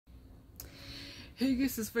Hey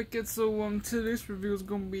guys, it's Wicked. So today's review is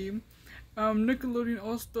gonna be Nickelodeon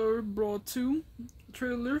All-Star Brawl 2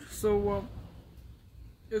 trailer. So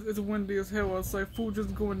it's windy as hell outside. Food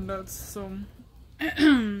just going nuts. So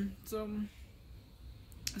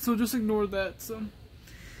so just ignore that. So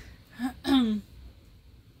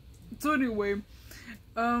so anyway,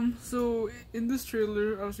 so in this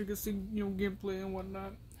trailer, obviously you can see gameplay and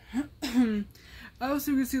whatnot.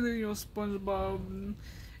 Obviously you can see that SpongeBob and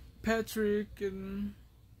Patrick and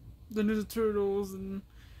the Ninja Turtles and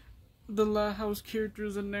the Lighthouse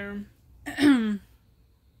characters in there. Handsome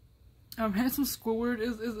Squidward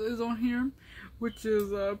is on here, which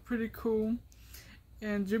is pretty cool,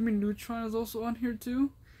 and Jimmy Neutron is also on here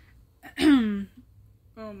too.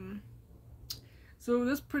 So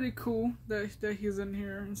that's pretty cool that he's in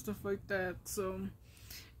here and stuff like that. So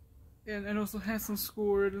and also Handsome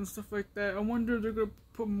Squidward and stuff like that. I wonder if they're gonna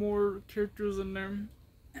put more characters in there.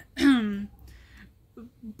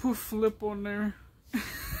 Put Flip on there.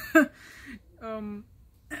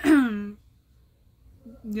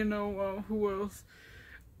 Who else?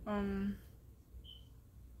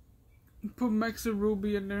 Put Max and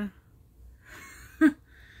Ruby in there.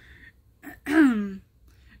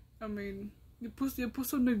 I mean, you put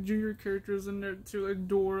some like junior characters in there too, like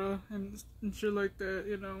Dora and shit like that.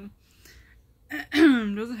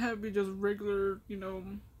 Doesn't have to be just regular,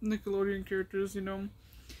 Nickelodeon characters.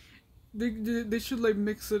 They should like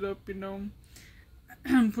mix it up,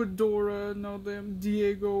 Put Dora and all them,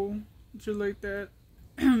 Diego, shit like that.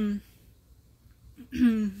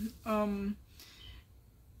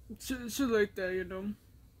 Shit like that,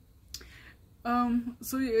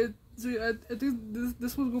 So yeah, I think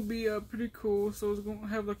this one's gonna be pretty cool. So it's gonna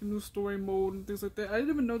have like a new story mode and things like that. I didn't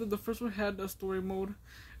even know that the first one had a story mode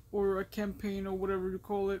or a campaign or whatever you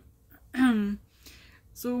call it.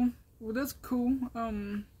 So well, that's cool.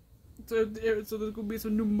 So there's gonna be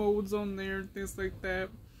some new modes on there, things like that,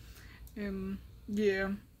 and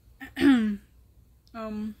yeah.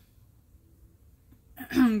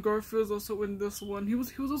 Garfield's also in this one. He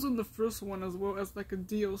was also in the first one as well as like a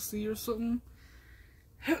DLC or something.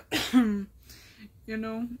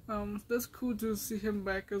 That's cool to see him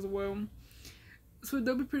back as well. So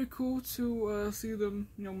that'd be pretty cool to see them,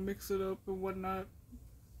 mix it up and whatnot.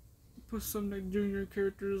 Put some like junior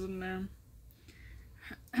characters in there.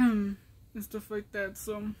 And stuff like that.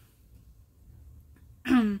 So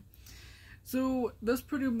that's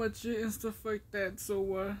pretty much it and stuff like that.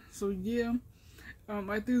 So yeah,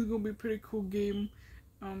 I think it's gonna be a pretty cool game.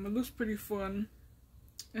 It looks pretty fun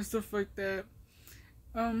and stuff like that.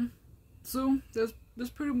 So that's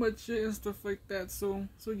pretty much it and stuff like that. So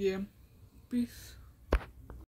yeah, peace.